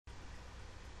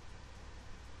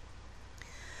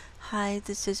Hi,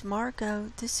 this is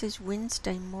Margo. This is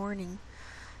Wednesday morning,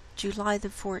 July the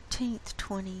 14th,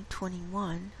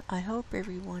 2021. I hope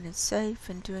everyone is safe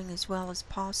and doing as well as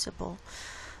possible.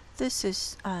 This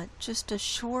is just a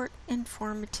short,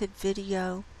 informative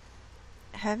video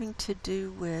having to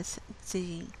do with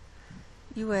the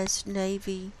U.S.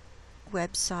 Navy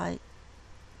website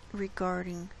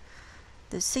regarding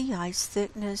the sea ice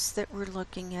thickness that we're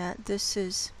looking at. This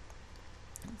is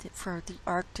for the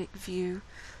Arctic view,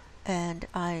 and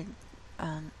I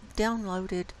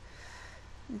downloaded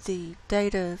the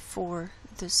data for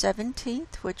the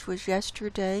 17th, which was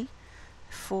yesterday,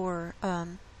 for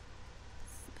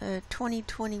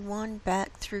 2021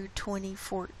 back through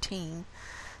 2014,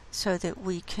 so that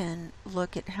we can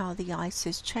look at how the ice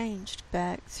has changed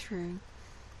back through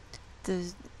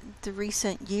the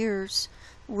recent years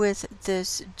with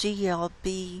this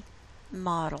GLB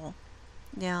model.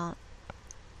 Now,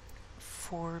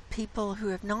 for people who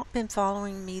have not been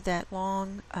following me that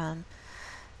long,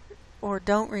 or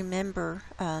don't remember,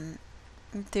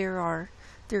 there are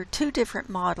two different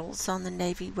models on the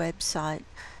Navy website,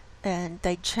 and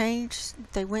they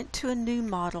went to a new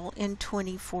model in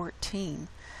 2014.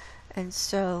 And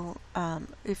so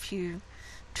if you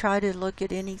try to look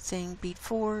at anything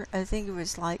before, I think it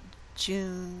was like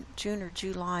June or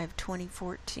July of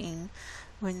 2014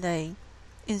 when they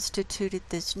instituted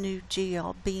this new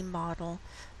GLB model.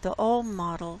 The old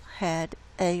model had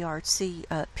ARC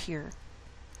up here.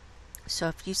 So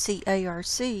if you see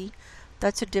ARC,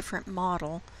 that's a different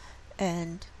model.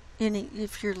 And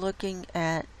if you're looking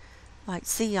at like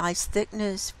sea ice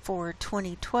thickness for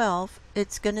 2012,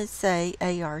 it's going to say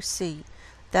ARC.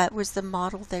 That was the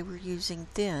model they were using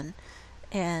then,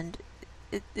 and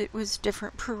it was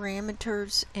different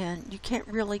parameters, and you can't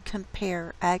really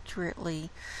compare accurately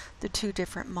the two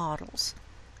different models.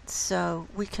 So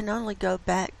we can only go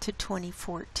back to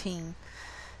 2014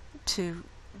 to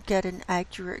get an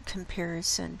accurate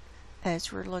comparison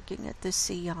as we're looking at the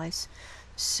sea ice.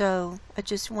 So I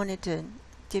just wanted to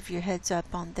give you a heads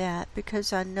up on that,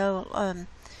 because I know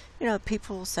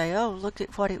people will say, oh, look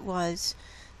at what it was,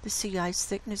 the sea ice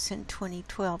thickness in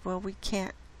 2012. Well, we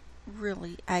can't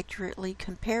really accurately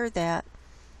compare that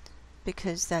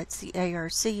because that's the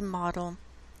ARC model,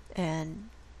 and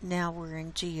now we're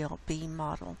in GLB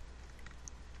model.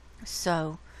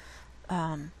 So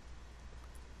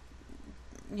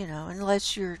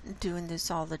unless you're doing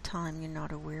this all the time, you're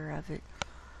not aware of it.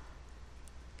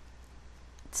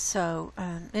 So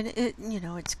and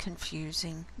it's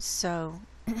confusing. So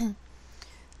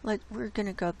we're going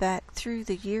to go back through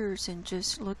the years and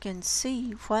just look and see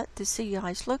what the sea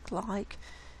ice looked like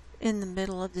in the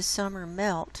middle of the summer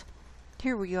melt.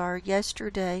 Here we are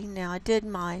yesterday. Now I did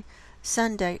my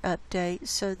Sunday update,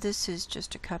 so this is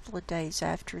just a couple of days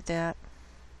after that.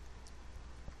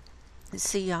 The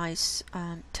sea ice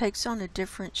takes on a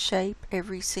different shape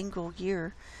every single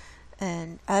year,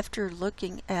 and after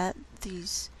looking at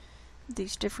these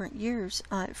different years,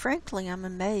 frankly, I'm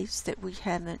amazed that we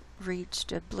haven't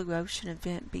reached a blue ocean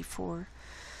event before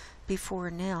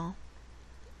now.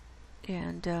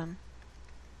 And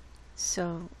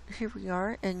so here we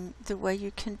are, and the way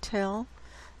you can tell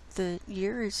the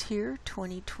year is here,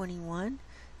 2021.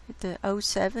 The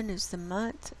 07 is the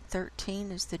month,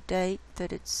 13 is the date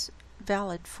that it's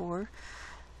valid for.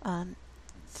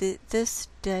 This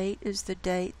date is the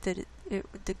date that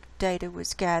the data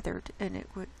was gathered and it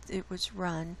was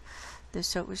run.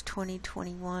 So it was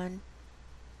 2021,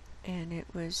 and it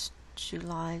was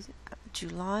July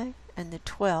and the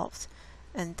 12th,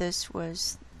 and this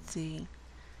was the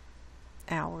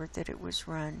hour that it was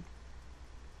run.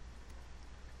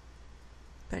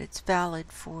 But it's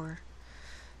valid for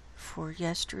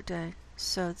yesterday.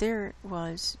 So there it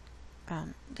was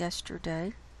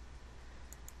yesterday.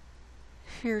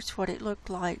 Here's what it looked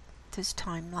like this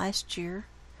time last year,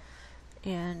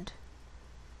 and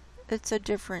it's a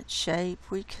different shape.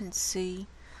 We can see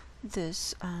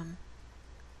this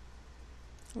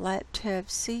Laptev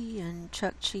Sea and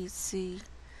Chukchi Sea.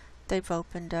 They've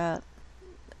opened up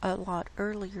a lot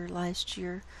earlier last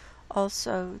year.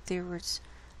 Also, there was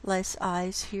less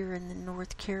ice here in the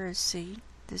North Kara Sea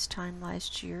this time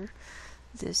last year.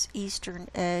 This eastern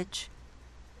edge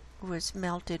was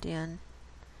melted in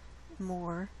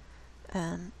more.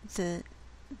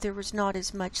 There was not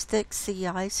as much thick sea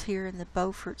ice here in the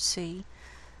Beaufort Sea,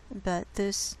 but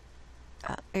this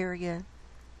area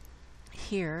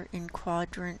here in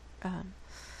quadrant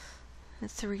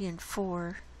 3 and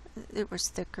 4, it was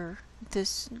thicker.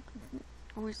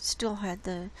 We still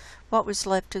had what was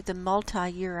left of the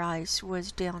multi-year ice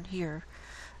was down here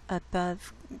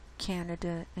above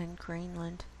Canada and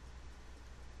Greenland.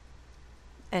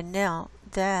 And now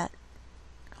that,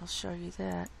 I'll show you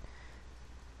that.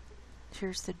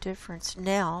 Here's the difference.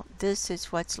 Now this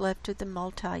is what's left of the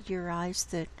multi-year ice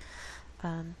that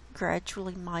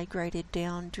gradually migrated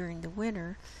down during the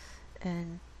winter,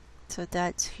 and so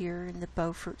that's here in the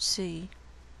Beaufort Sea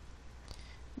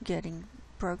getting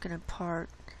broken apart.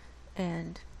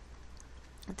 And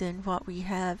then what we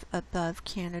have above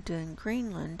Canada and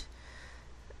Greenland,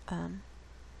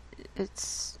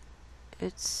 it's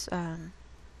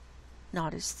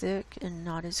not as thick and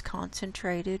not as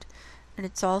concentrated, and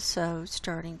it's also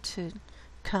starting to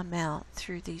come out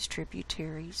through these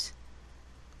tributaries.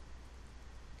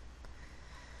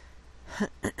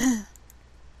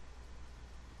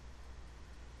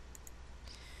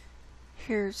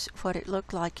 Here's what it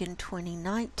looked like in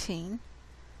 2019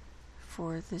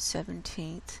 for the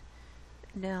 17th.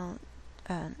 Now,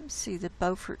 see, the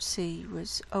Beaufort Sea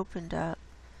was opened up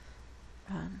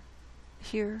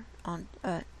here on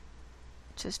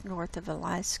just north of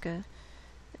Alaska.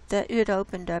 That it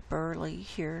opened up early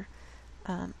here.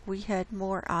 We had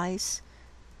more ice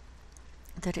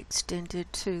that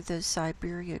extended to the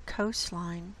Siberia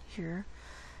coastline here,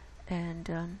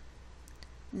 and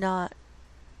not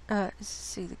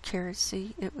see the Kara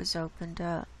Sea, it was opened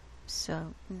up,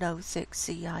 so no thick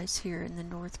sea ice here in the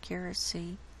North Kara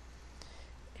Sea.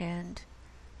 And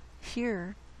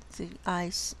here the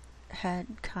ice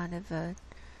had kind of a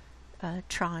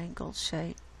triangle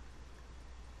shape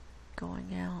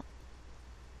going out.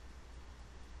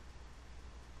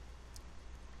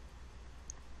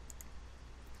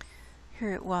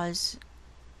 Here it was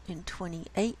in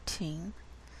 2018.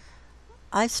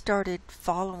 I started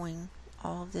following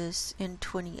all this in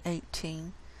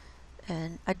 2018,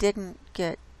 and I didn't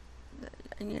get,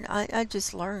 I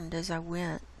just learned as I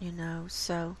went,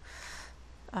 so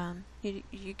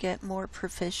you get more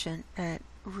proficient at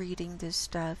reading this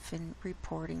stuff and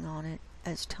reporting on it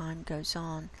as time goes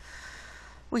on.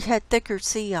 We had thicker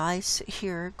sea ice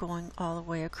here going all the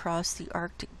way across the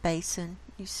Arctic basin.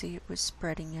 You see it was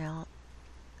spreading out,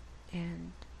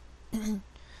 and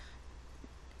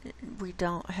we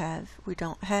don't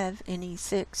have any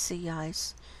thick sea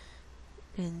ice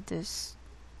in this,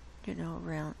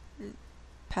 around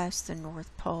past the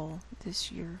North Pole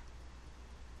this year.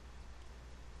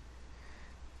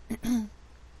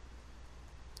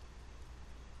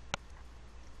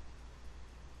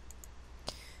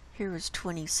 Here was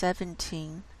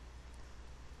 2017,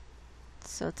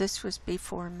 so this was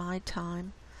before my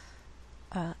time.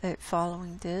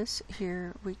 Following this,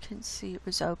 here we can see it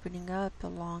was opening up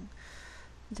along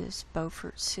this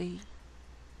Beaufort Sea,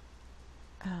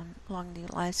 along the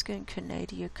Alaska and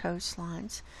Canada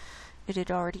coastlines. It had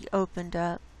already opened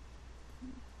up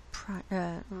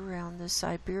around the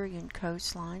Siberian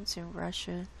coastlines in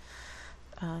Russia.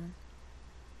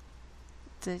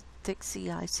 The thick sea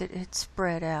ice, it had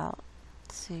spread out,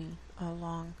 see,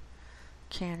 along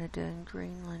Canada and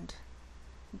Greenland.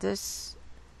 This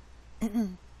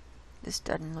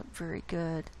doesn't look very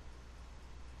good.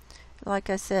 Like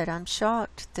I said, I'm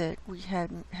shocked that we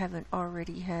haven't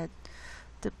already had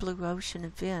the Blue Ocean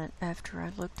event after I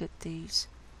looked at these.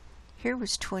 Here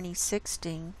was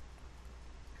 2016.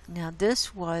 Now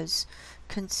this was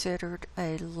considered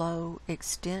a low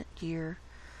extent year,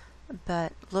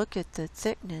 but look at the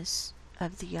thickness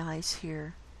of the ice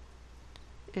here.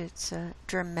 It's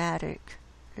dramatic.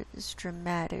 It is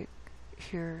dramatic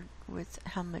here with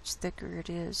how much thicker it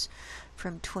is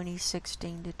from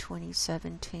 2016 to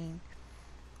 2017.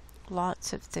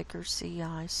 Lots of thicker sea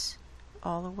ice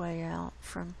all the way out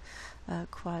from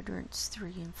quadrants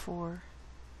 3 and 4.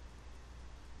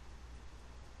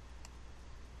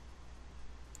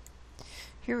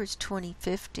 Here is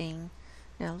 2015.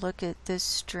 Now look at this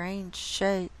strange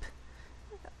shape.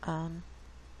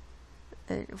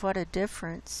 What a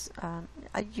difference.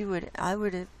 I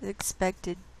would have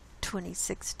expected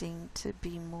 2016 to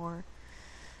be more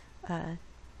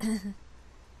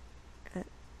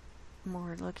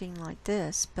more looking like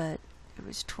this, but it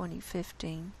was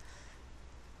 2015.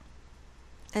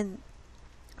 And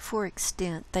for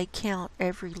extent, they count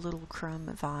every little crumb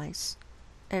of ice,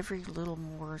 every little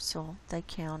morsel, they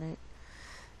count it,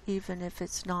 even if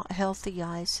it's not healthy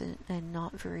ice and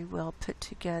not very well put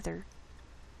together.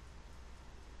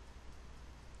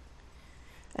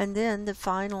 And then the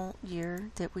final year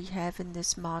that we have in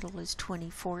this model is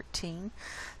 2014.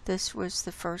 This was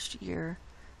the first year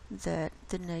that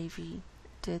the Navy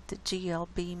did the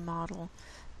GLB model.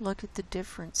 Look at the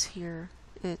difference here.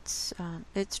 It's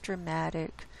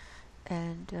dramatic,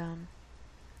 and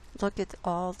look at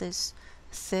all this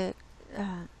thick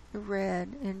red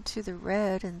into the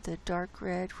red and the dark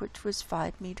red, which was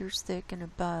 5 meters thick and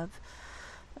above.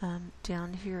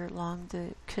 down here along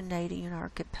the Canadian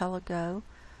archipelago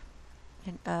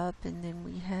and up, and then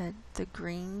we had the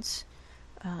greens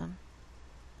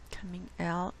coming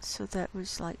out, so that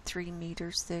was like 3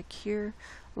 meters thick here.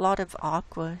 A lot of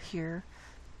aqua here.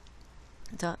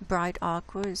 The bright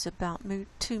aqua is about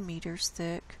 2 meters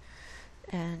thick,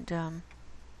 and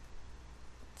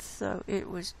so it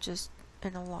was just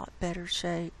in a lot better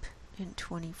shape in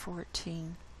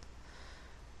 2014.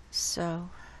 So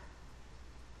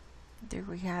there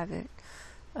we have it.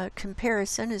 A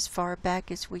comparison as far back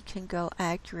as we can go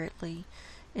accurately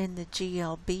in the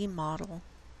GLB model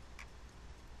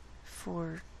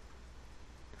for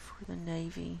the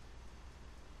Navy.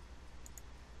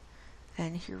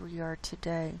 And here we are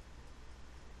today.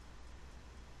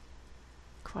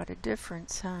 Quite a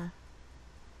difference, huh?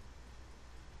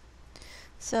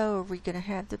 So are we going to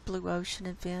have the blue ocean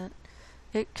event?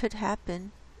 It could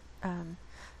happen. A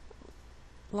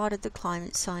lot of the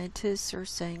climate scientists are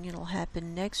saying it'll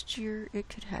happen next year. It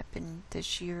could happen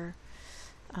this year.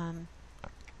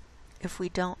 If we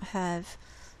don't have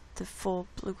the full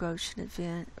blue ocean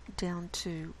event down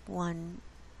to 1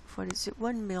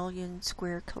 million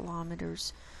square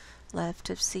kilometers left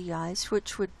of sea ice,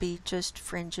 which would be just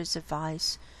fringes of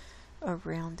ice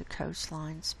around the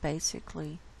coastlines,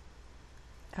 basically.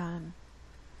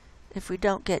 If we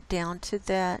don't get down to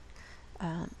that,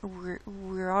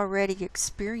 we're already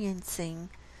experiencing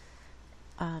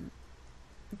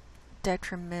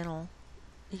detrimental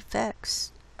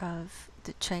effects of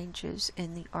the changes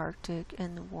in the Arctic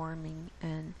and the warming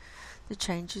and the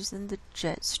changes in the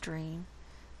jet stream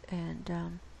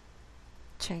and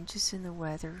changes in the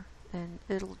weather, and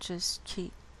it'll just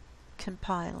keep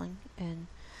compiling and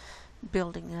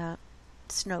building up,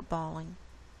 snowballing.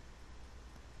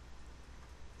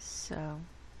 So,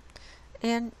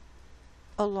 and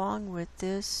along with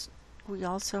this, we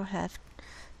also have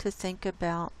to think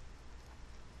about,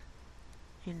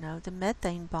 the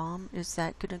methane bomb. Is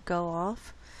that going to go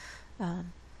off?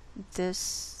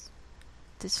 This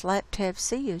Laptev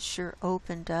Sea is sure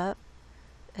opened up,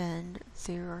 and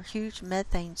there are huge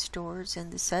methane stores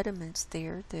in the sediments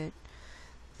there that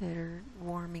are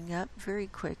warming up very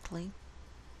quickly.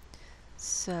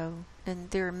 So, and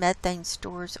there are methane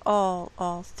stores all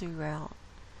throughout,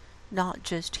 not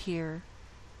just here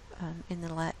in the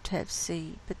Laptev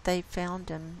Sea, but they found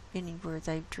them anywhere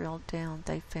they've drilled down.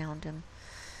 They found them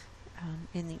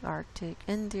in the Arctic,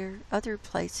 and there are other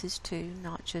places too,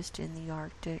 not just in the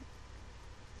Arctic.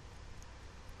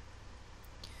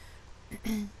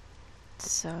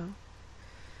 So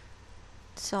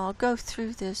I'll go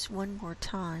through this one more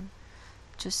time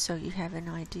just so you have an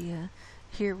idea.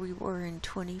 Here we were in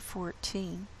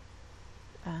 2014,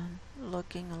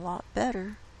 looking a lot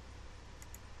better.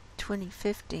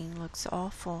 2015 looks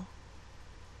awful.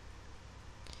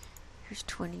 Here's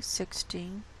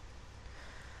 2016,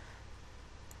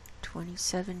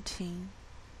 2017,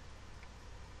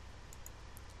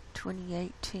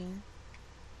 2018,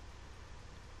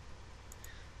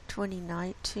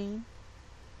 2019,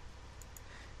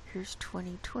 here's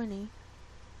 2020,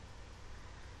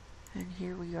 and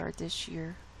here we are this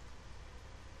year.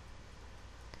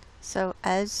 So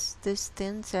as this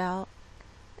thins out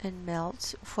and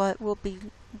melts, what will be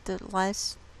the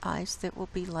last ice that will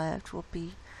be left will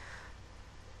be,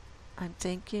 I'm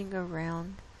thinking,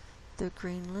 around the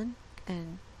Greenland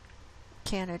and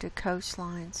Canada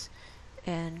coastlines,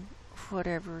 and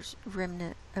whatever's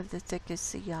remnant of the thickest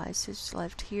sea ice is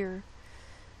left here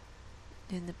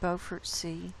in the Beaufort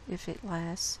Sea, if it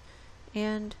lasts.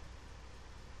 And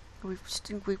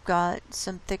we've got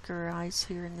some thicker ice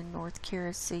here in the North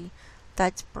Kara Sea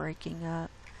that's breaking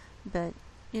up, but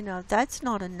that's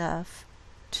not enough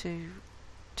to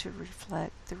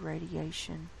reflect the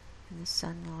radiation and the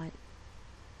sunlight.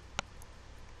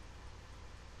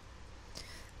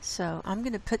 So I'm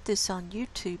going to put this on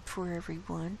YouTube for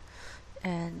everyone,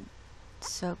 and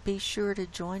so be sure to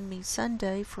join me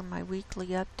Sunday for my weekly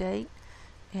update,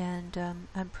 and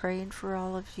I'm praying for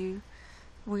all of you.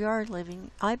 We are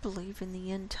living, I believe, in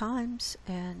the end times,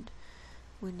 and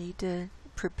we need to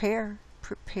prepare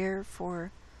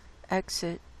for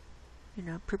exit,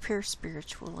 prepare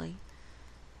spiritually,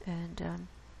 and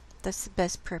that's the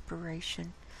best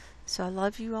preparation. So I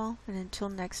love you all, and until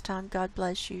next time, God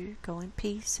bless you. Go in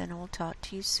peace, and I will talk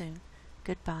to you soon.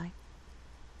 Goodbye.